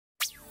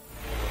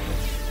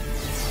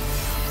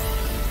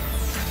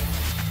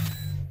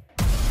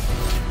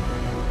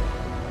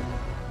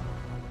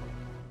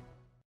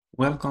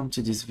Welcome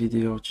to this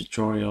video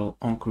tutorial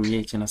on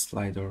creating a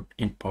slider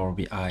in Power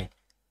BI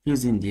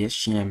using the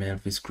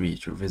HTML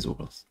VizCreator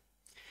visuals.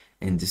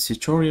 In this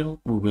tutorial,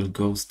 we will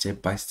go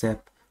step by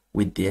step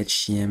with the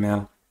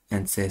HTML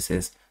and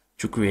CSS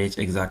to create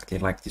exactly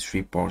like this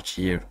report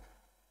here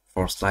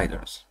for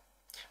sliders.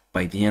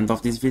 By the end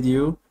of this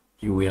video,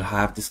 you will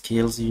have the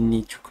skills you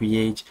need to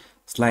create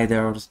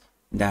sliders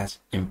that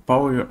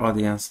empower your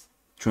audience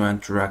to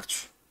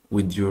interact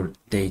with your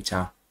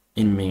data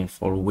in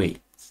meaningful ways.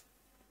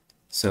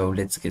 So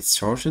let's get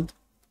started.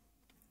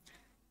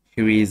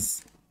 Here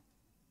is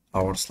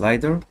our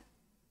slider.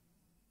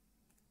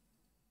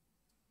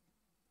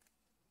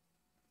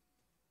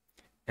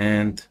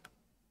 And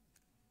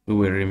we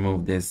will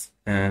remove this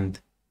and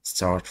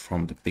start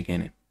from the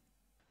beginning.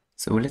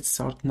 So let's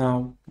start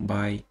now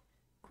by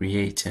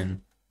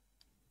creating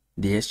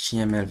the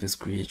HTML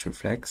VizCreator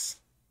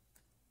flex.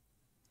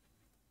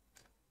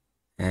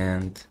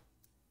 And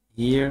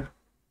here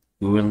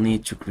we will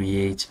need to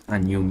create a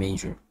new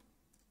measure.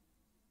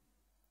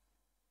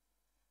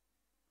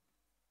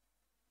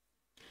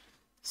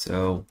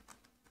 So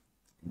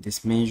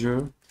this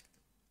measure,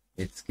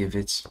 let's give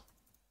it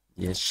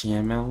the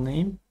HTML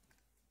name,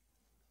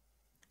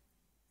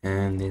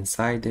 and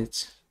inside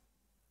it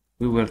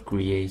we will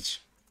create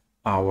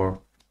our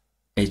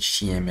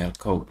HTML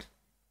code.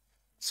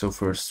 So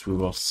first we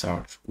will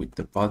start with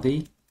the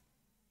body,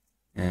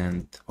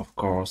 and of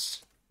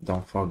course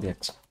don't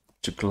forget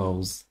to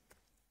close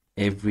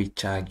every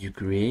tag you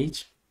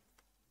create.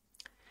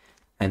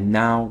 And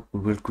now we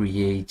will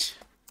create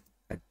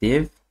a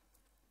div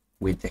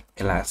with the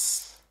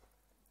class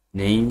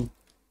name.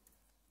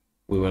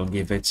 We will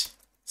give it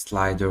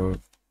slider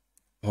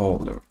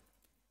holder.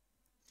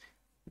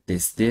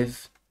 This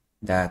div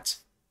that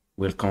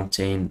will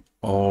contain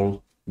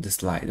all the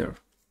slider.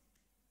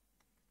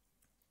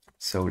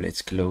 So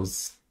let's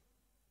close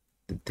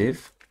the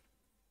div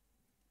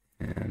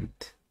and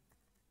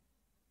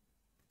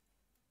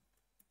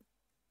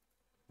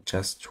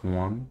just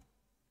one.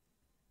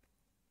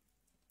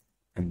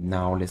 And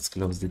now let's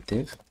close the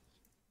div.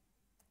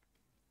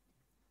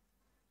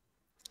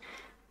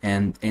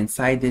 And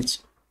inside it,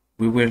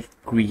 we will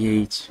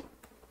create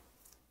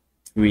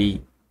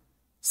 3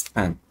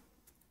 span.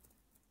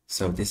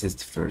 So this is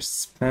the first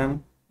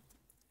span,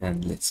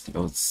 and let's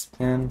close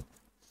span.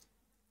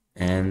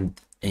 And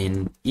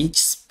in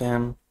each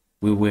span,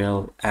 we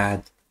will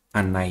add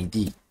an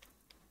ID.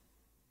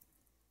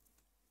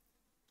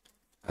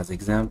 As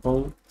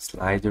example,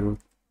 slider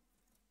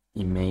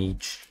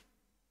image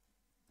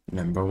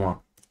number 1.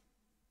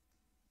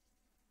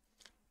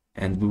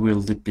 And we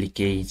will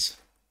duplicate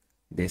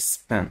this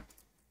span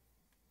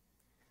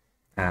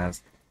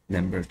as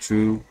number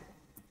 2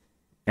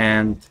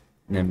 and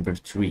number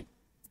 3.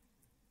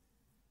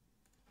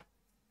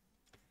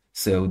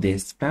 So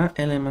these span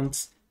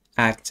elements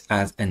act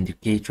as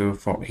indicator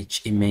for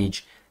each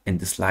image in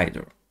the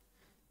slider.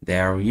 They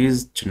are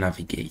used to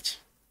navigate.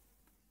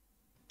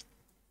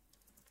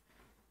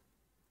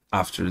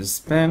 After the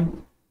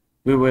span,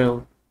 we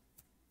will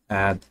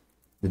add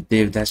the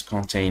div that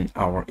contain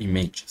our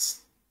images.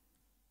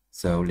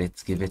 So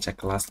let's give it a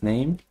class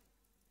name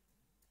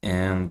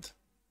and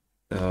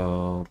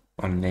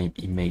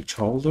unnamed image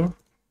holder.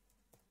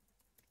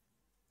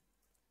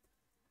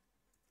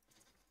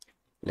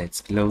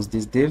 Let's close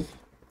this div,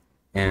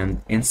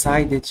 and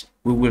inside it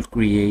we will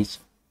create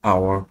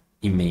our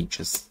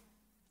images.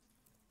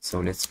 So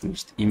let's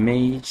create the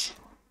image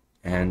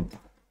and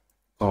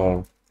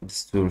call the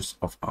source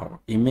of our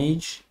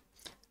image,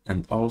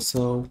 and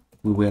also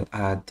we will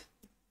add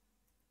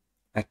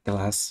a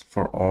class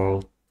for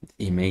all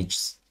the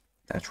images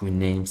that we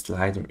name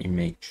slider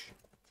image.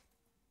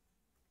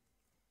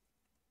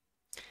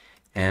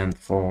 And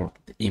for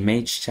the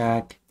image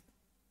tag,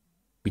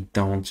 we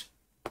don't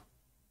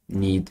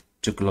need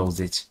to close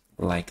it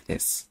like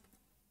this.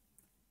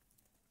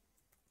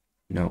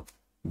 No,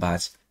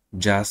 but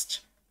just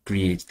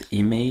create the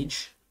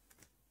image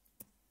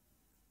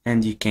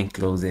and you can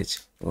close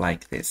it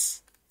like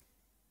this.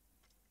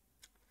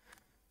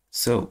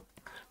 So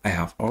I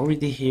have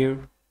already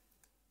here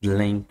the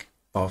link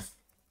of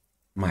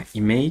my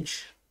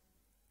image,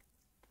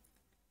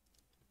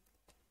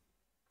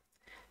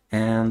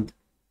 and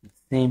the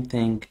same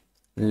thing,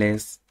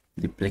 let's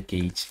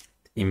duplicate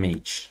the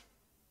image.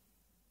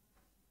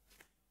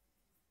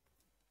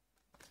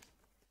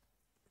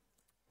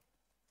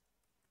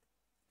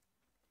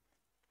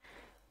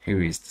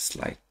 Here is the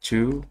slide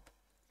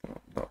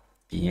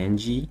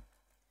 2.png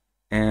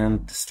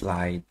and the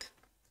slide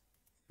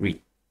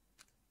 3.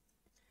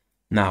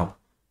 Now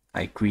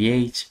I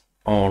create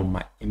all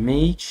my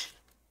image,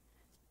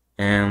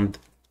 and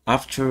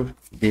after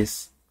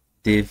this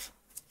div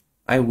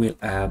I will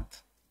add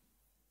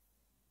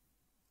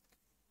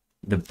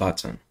the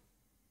button.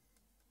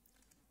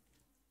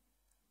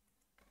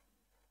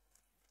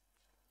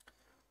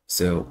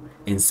 So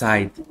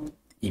inside the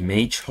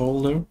image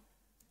holder,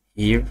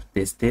 here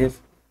this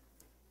div,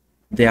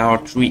 there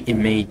are 3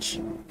 image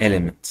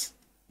elements.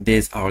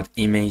 These are the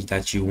image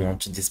that you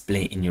want to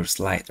display in your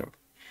slider.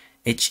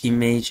 Each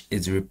image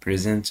is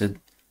represented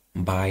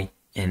by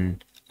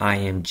an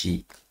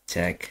img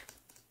tag.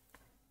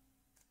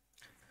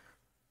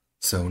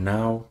 So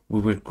now we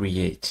will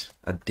create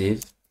a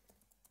div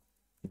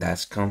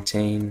that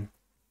contains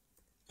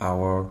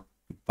our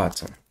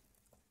button.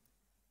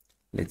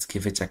 Let's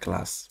give it a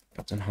class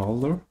button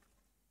holder.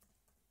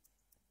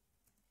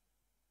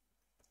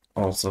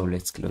 Also,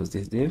 let's close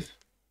this div.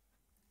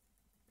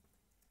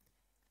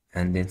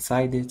 And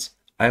inside it,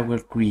 I will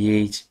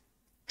create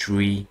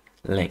 3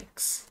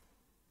 links.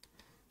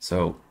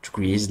 So to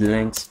create the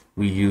links,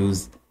 we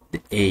use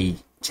the A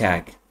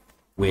tag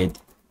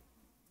with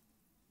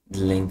the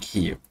link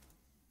here.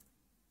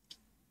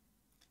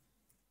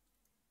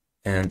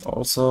 And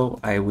also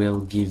I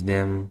will give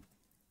them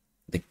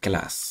the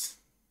class.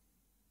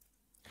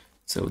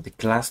 So the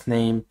class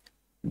name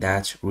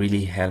that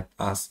really help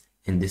us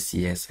in the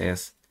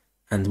CSS,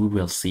 and we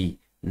will see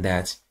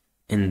that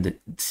in the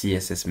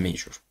CSS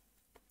measure.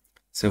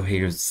 So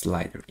here's the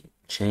slider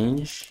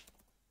change,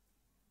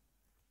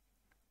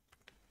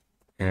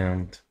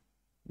 and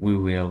we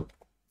will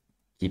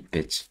keep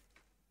it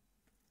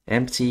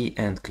empty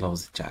and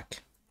close the tag.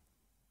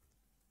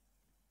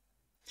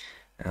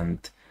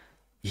 And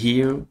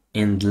here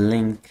in the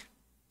link,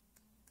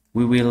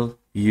 we will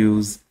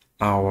use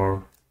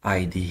our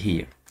ID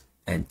here.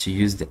 And to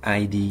use the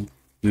ID,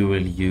 we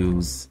will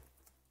use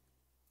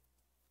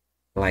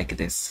like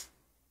this.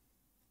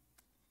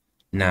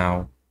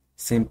 Now,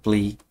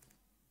 simply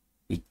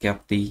we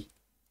copy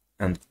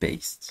and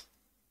paste.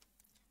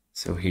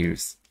 So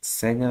here's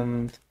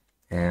second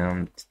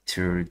and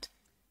third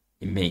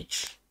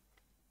image.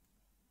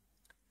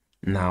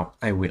 Now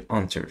I will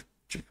enter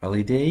to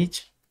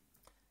validate,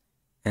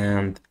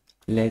 and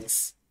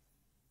let's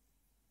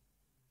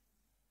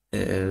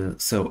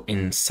so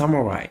in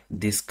Samurai,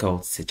 this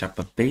code set up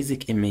a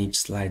basic image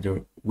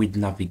slider with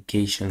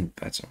navigation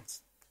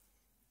buttons.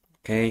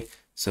 Okay,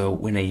 so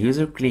when a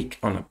user click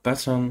on a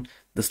button,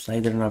 the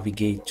slider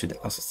navigates to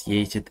the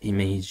associated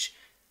image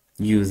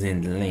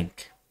using the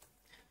link.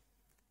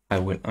 I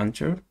will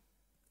enter,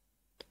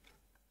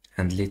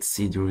 and let's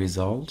see the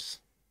results.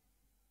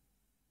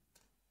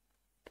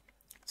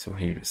 So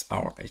here is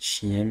our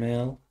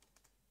HTML,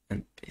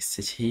 and paste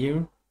it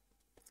here.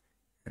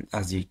 And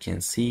as you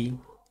can see,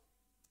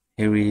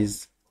 here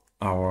is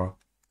our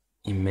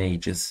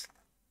images,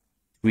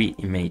 3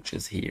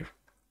 images here.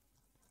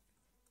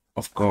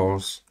 Of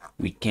course,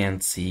 we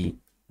can't see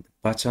the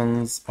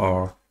buttons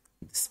or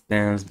the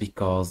spans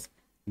because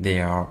they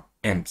are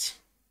empty.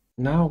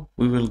 Now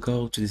we will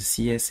go to the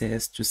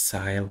CSS to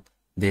style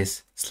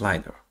this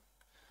slider.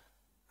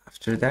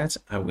 After that,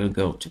 I will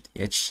go to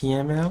the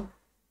HTML,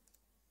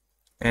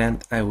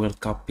 and I will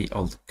copy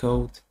all the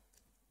code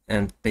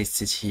and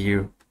paste it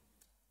here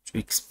to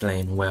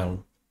explain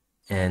well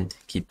and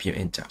keep you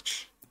in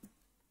touch.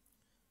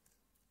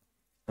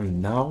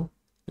 And now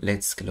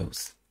let's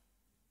close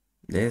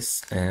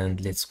this and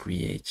let's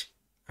create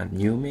a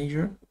new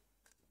measure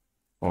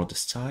for the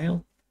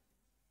style,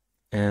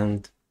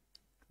 and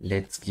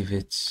let's give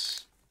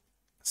it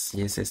a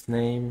CSS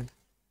name,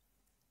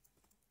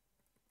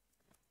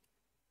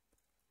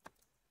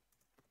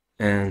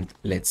 and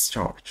let's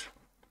start.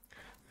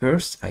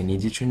 First, I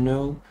need you to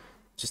know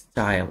to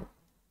style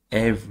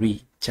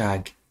every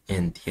tag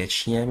in the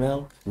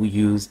HTML, we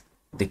use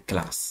the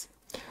class.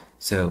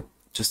 So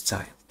to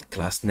style the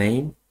class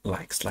name,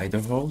 like slider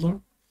holder,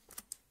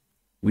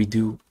 we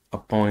do a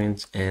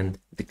point and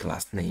the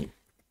class name.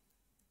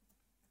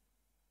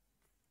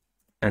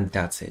 And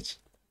that's it.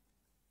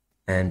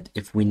 And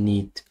if we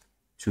need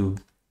to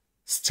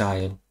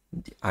style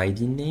the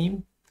ID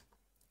name,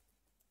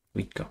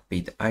 we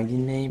copy the ID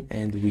name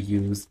and we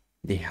use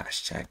the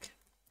hashtag.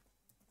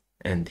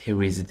 And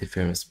here is the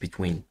difference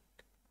between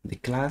the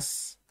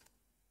class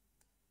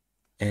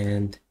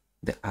and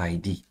the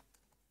ID.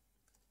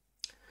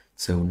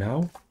 So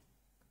now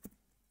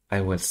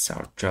I will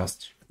start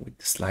just with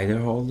the slider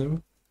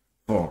holder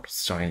for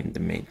styling the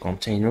main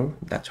container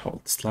that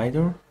holds the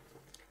slider,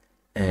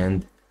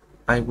 and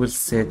I will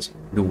set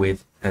the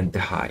width and the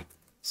height.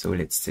 So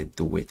let's set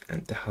the width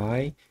and the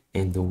height.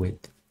 In the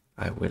width,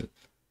 I will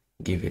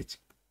give it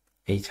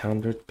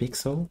 800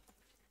 pixel,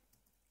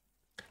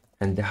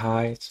 and the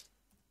height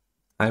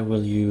I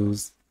will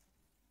use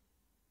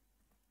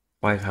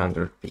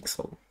 500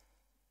 pixel.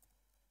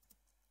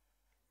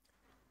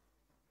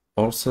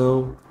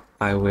 Also,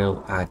 I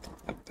will add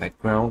a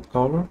background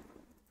color.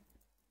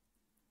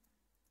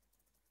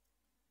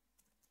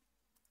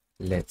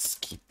 Let's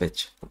keep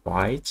it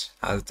white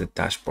as the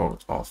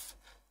dashboard of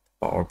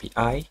Power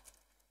BI.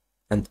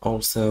 And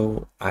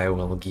also, I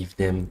will give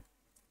them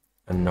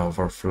an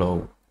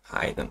overflow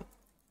hidden.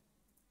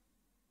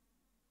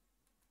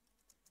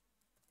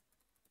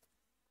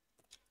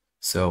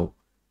 So,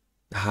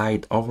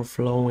 hide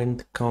overflowing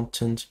the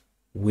content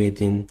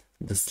within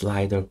the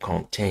slider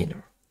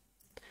container.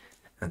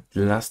 And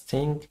the last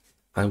thing,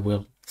 I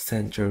will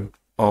center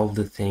all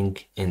the thing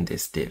in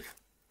this div.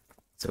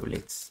 So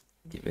let's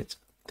give it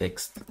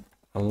text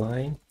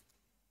align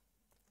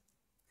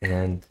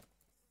and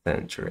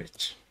center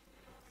it.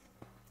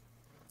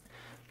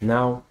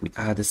 Now we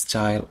add a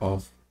style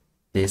of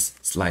this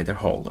slider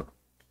holder.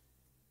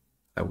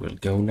 I will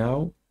go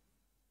now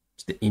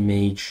to the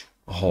image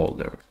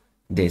holder,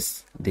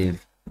 this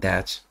div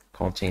that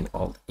contain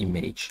all the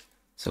image.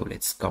 So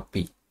let's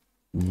copy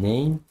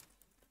name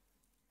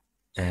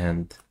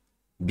and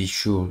be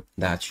sure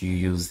that you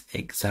use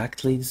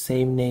exactly the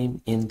same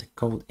name in the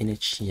code in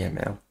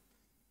HTML.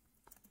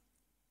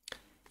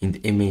 In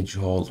the image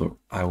holder,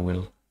 I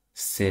will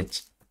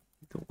set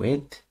the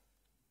width,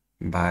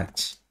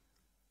 but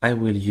I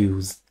will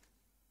use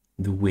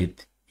the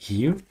width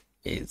here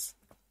is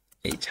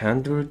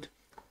 800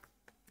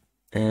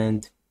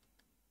 and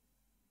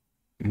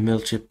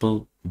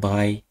multiple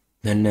by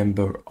the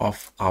number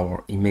of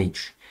our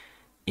image.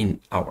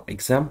 In our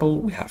example,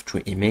 we have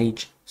 3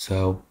 images,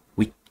 so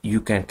you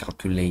can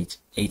calculate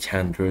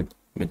 800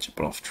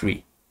 multiple of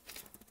 3.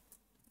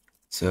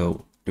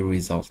 So the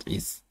result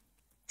is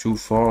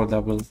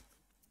 2400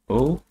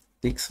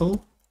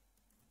 pixel,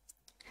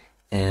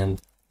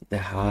 and the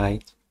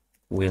height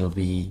will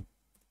be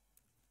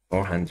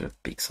 400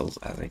 pixels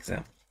as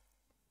example.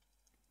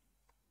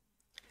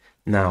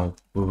 Now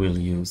we will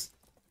use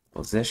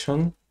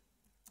position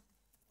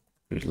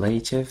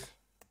relative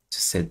to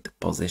set the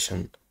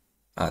position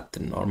at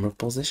the normal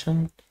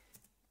position,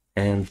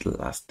 and the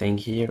last thing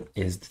here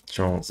is the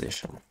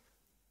transition,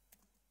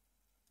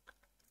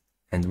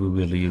 and we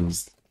will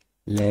use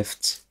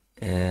left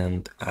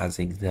and as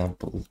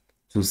example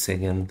 2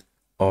 seconds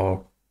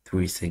or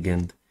 3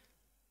 seconds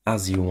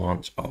as you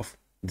want of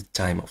the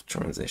time of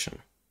transition.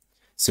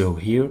 So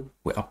here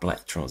we apply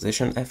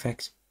transition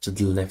effect to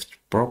the left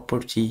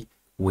property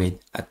with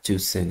a 2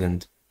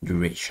 second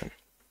duration.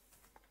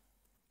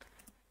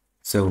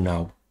 So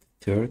now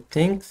third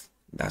thing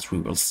that we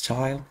will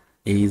style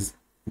is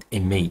the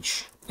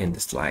image in the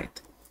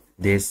slide,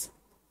 this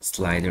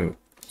slider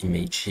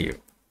image here.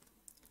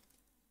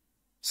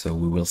 So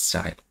we will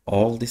style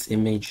all this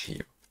image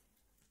here.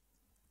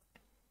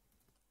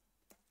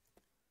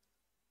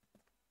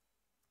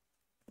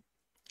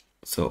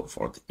 So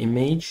for the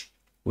image,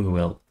 we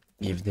will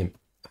give them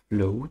a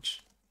float,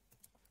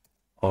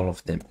 all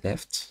of them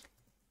left.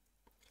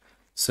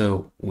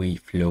 So we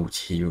float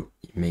here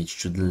image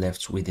to the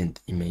left within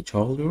the image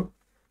holder,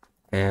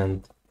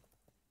 and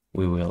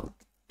we will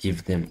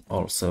give them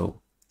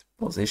also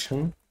the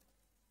position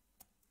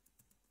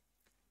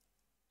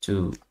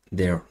to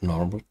their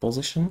normal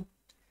position,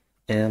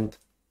 and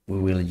we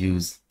will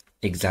use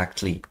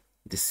exactly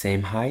the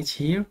same height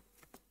here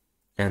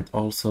and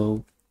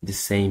also the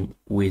same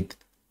width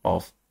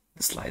of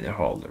the slider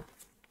holder.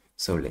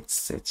 So let's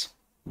set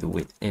the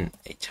width in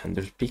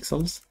 800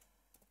 pixels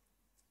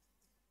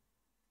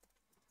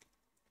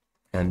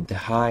and the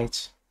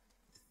height,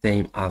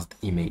 same as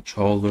the image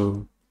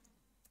holder,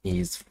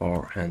 is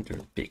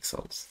 400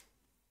 pixels.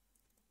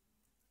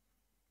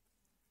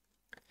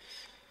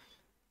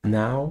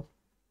 Now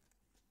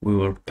we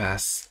will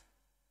pass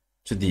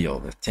to the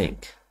other thing,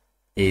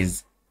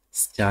 is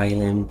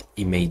styling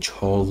image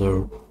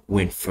holder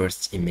when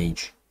first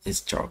image is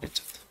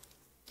targeted.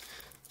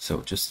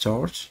 So to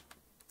start,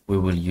 we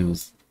will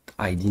use the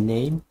ID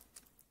name,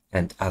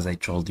 and as I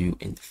told you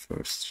in the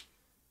first,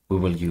 we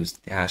will use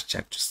the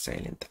hashtag to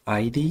style the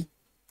ID,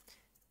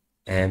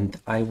 and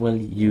I will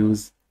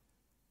use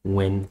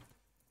when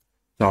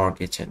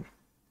targeting.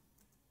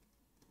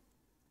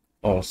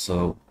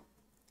 Also,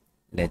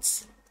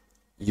 let's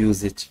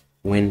use it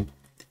when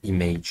the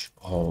image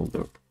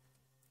holder.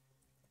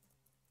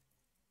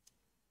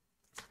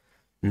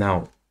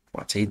 Now,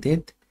 what I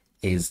did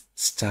is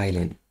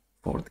styling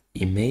for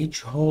the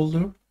image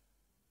holder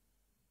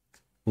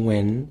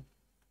when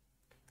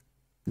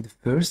the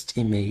first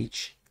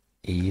image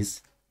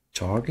is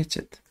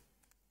targeted.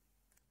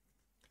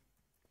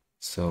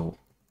 So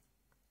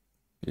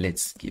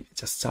let's give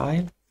it a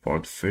style. For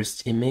the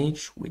first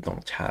image, we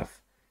don't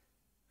have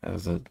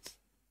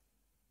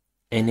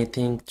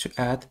anything to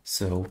add,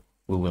 so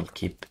we will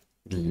keep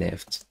the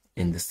left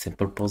in the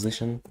simple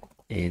position.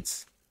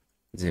 It's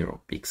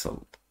 0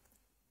 pixel.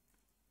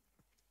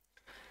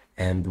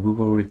 And we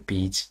will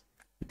repeat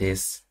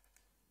this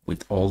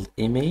with all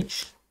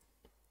image,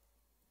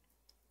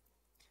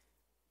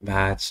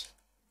 but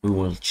we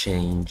will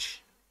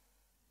change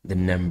the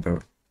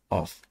number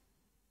of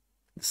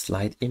the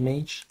slide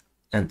image,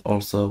 and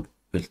also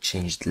we'll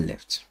change the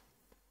left.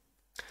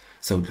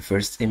 So the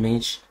first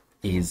image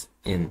is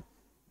in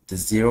the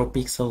 0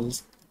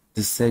 pixels,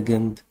 the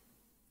second,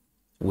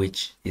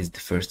 which is the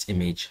first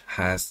image,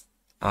 has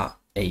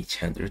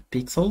 800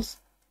 pixels,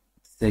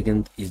 the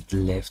second is the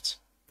left,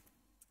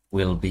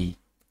 will be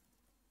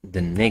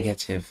the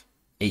negative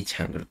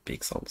 800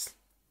 pixels,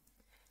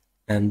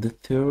 and the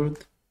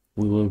third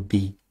will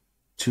be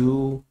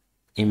 2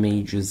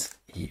 images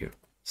here.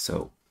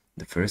 So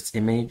the first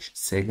image,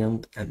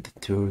 second, and the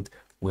third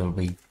will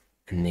be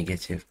a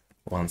negative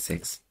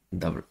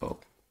 1600.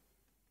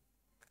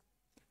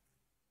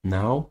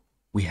 Now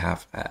we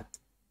have added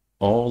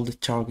all the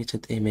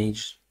targeted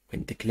image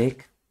when they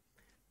click.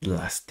 The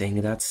last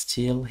thing that's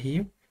still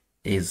here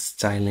is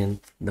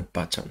styling the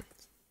button.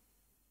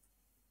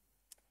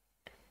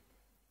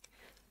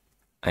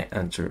 I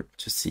enter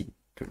to see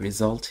the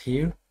result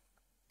here.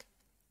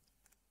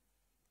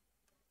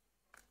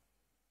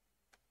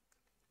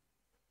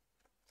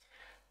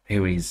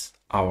 Here is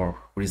our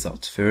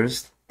result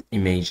first,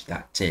 image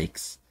that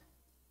takes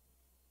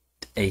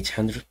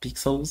 800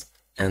 pixels,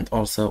 and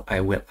also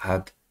I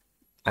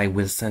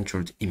will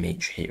center the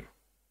image here.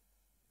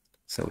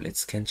 So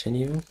let's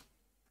continue.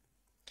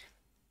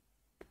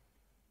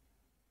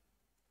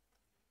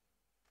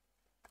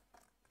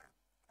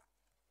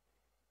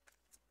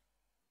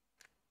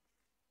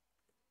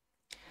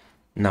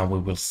 Now we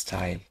will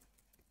style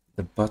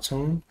the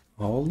button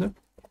holder.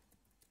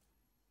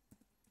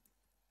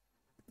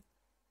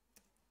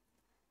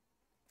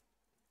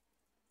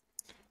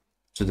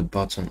 To the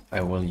button,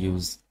 I will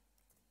use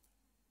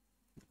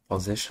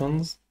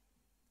positions,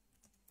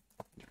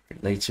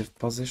 relative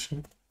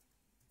position,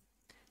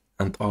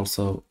 and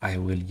also I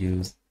will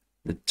use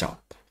the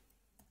top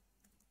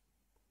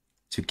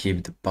to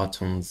keep the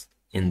buttons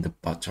in the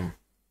bottom.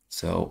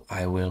 So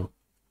I will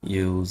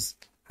use,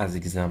 as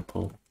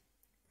example,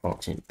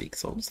 14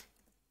 pixels.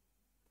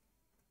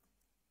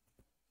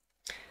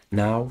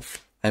 Now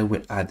I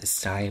will add a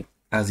style.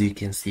 As you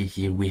can see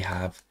here, we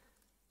have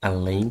a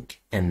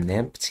link, an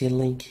empty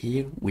link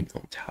here. We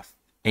don't have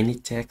any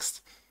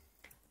text,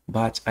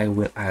 but I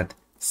will add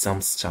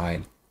some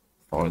style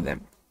for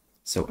them.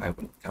 So I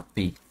will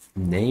copy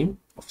name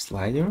of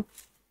slider,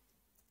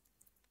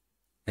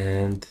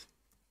 and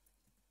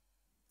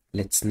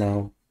let's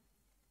now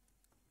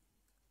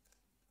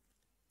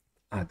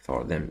add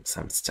for them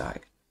some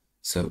style.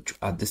 So to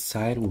add the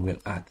style, we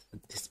will add a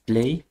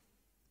display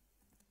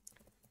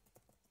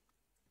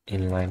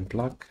inline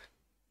block.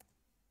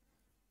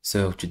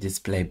 So to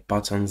display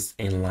buttons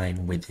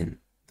inline within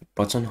the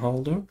button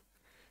holder,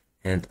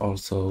 and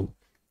also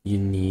you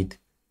need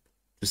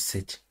to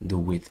set the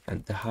width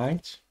and the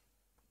height.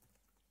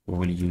 We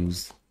will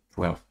use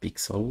 12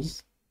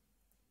 pixels,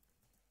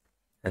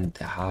 and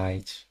the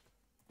height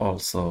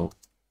also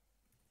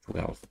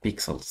 12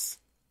 pixels.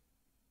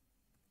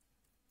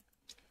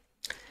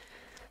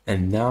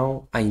 And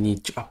now I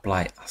need to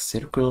apply a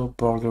circular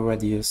border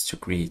radius to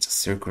create a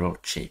circular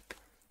shape.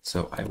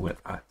 So I will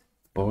add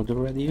border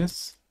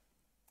radius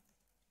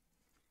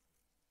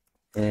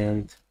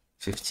and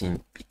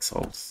 15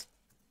 pixels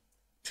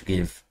to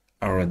give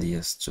a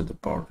radius to the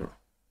border.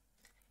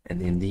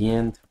 And in the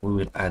end, we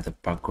will add a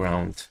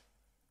background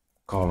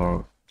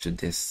color to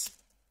this.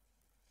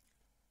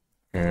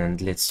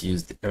 And let's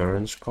use the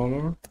orange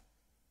color.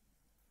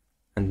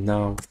 And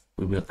now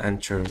we will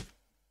enter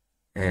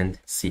and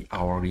see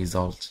our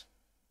result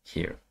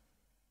here.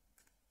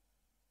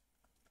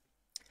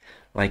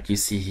 Like you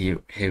see here,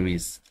 here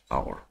is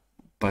our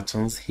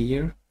buttons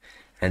here,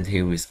 and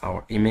here is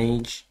our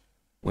image.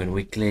 When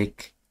we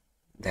click,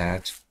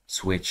 that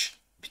switch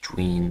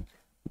between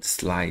the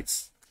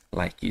slides,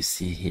 like you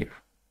see here.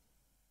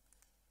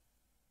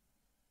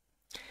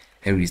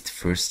 Here is the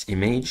first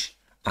image,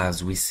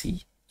 as we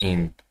see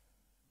in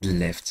the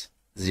left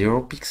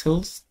 0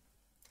 pixels.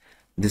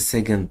 The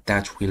second,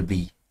 that will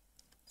be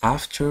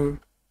after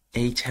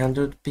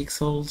 800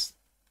 pixels,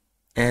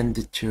 and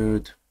the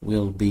third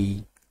will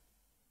be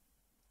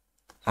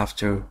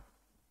after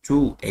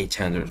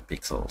 800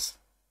 pixels.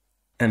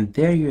 And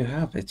there you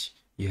have it.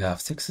 You have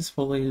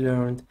successfully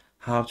learned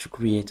how to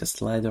create a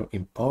slider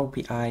in Power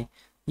BI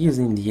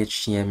using the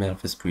HTML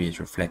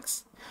VizCreator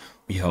Flex.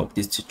 We hope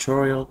this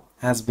tutorial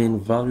has been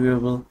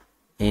valuable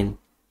in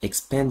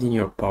expanding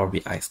your Power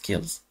BI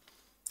skills.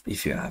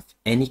 If you have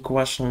any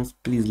questions,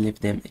 please leave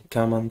them in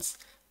comments,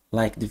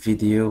 like the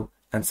video,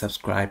 and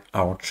subscribe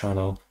our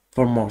channel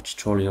for more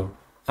tutorials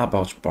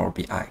about Power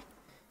BI.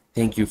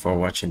 Thank you for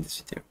watching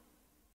this video.